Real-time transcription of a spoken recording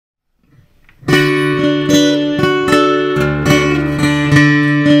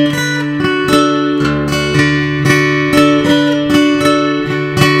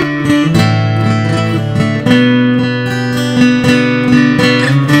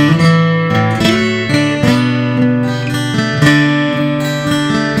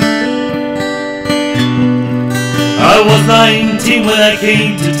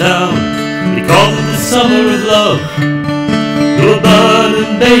came to town. They called it the summer of love. Though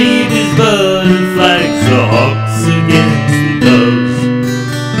burning babies, burning flags, the hawks against the doves.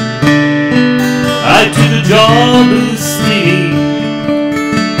 I took a job in the city,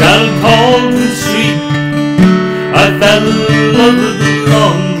 down on Cauldron Street. I fell in love with the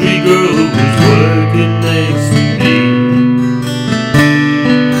laundry girl who was working next to me.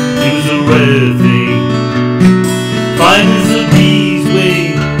 She was a rare thing, fine as a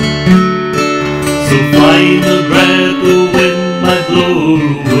beeswing, so fine the breath the wind might blow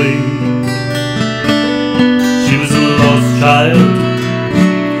her away. She was a lost child,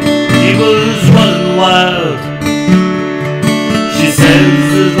 she was running wild. She says,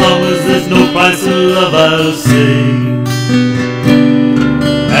 as long as there's no price in love, I'll stay.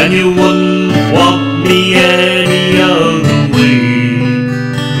 And you wouldn't want me any other way.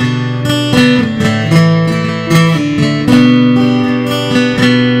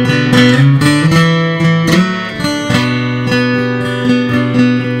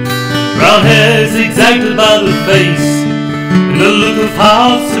 Brown hair zigzagged about her face, and a look of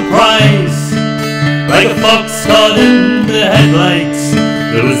half surprise. Like a fox caught in the headlights,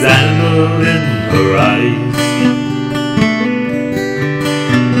 there was animal in her eyes.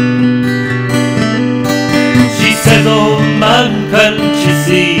 She says, oh man, can't you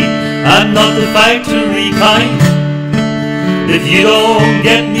see, I'm not the factory kind. If you don't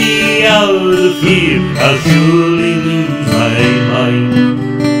get me out of here, I'll surely lose my mind.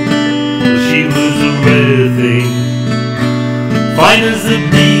 Well, she was a rare thing, fine as a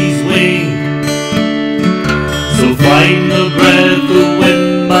beeswing, so fine the breath the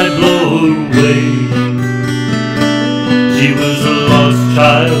wind might blow her away. She was a lost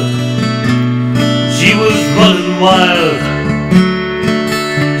child, she was running wild.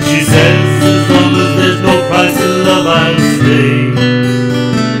 She says, as long as there's no price in love, I'll stay.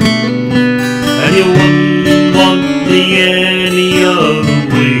 And you wouldn't want me any other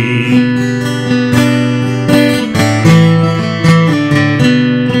way.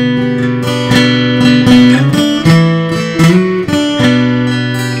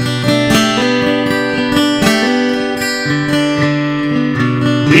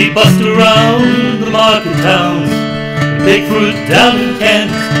 We bust around the market towns, pick fruit down in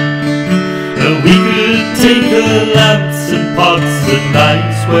Kent, and we could take the lamps and pots and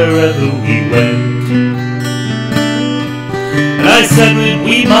knives wherever we went. And I said that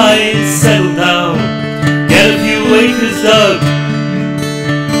we might settle down, get a few acres dug,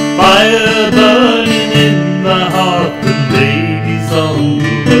 fire burning in the hearth and ladies on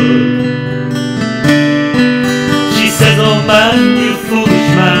the rug. She says, oh man, you foolish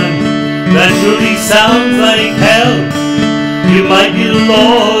man, that surely sounds like hell. You might be the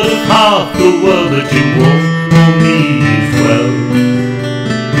lord of half the world, but you won't know me as well.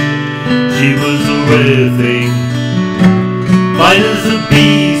 She was a rare thing, fine as a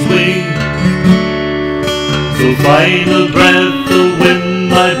beeswing, so fine a breath the wind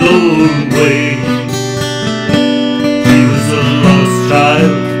might blow away. She was a lost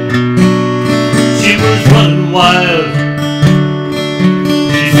child, she was running wild.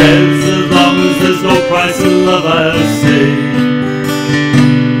 She says, as long as there's no price in love, I'll stay.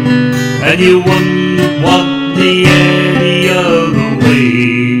 And you wouldn't want me any other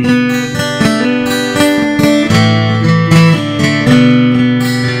way.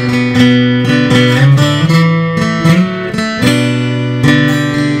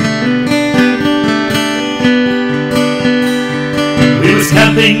 We was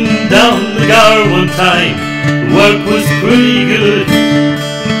camping down the Gar one time, the work was pretty good.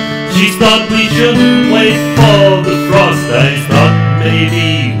 She thought we shouldn't wait for the frost, I thought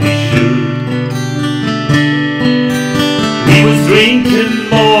maybe we should. We was drinking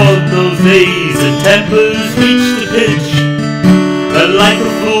more those days, and tempers reached a pitch, and like a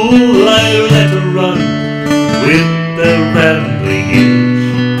fool I let her run with the rambling itch.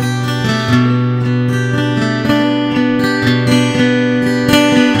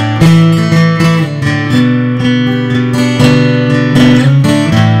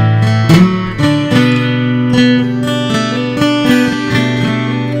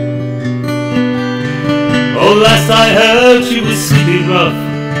 Oh, last I heard she was sleeping rough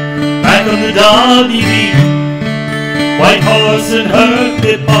back on the Derby beat, white horse in her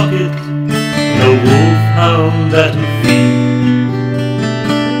hip pocket, no wolfhound at her feet.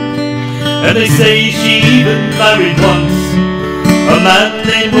 And they say she even married once a man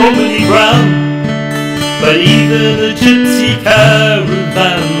named Romany Brown, but even the gypsy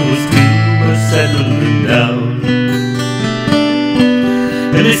caravan was to her settling down.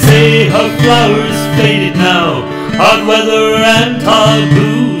 And they say her flowers faded now, hard weather and hard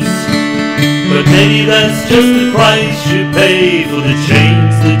booze, but maybe that's just the price you pay for the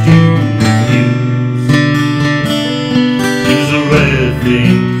chains that you use. He was a rare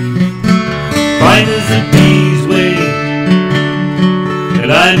thing, fine as a Beeswing,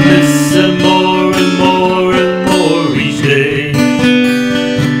 and I miss him more and more and more each day.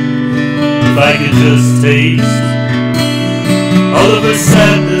 If I could just taste all of her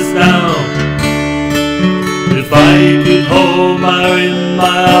sadness now, if I could hold her in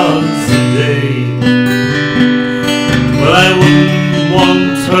my arms today, well, I wouldn't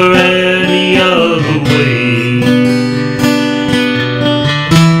want her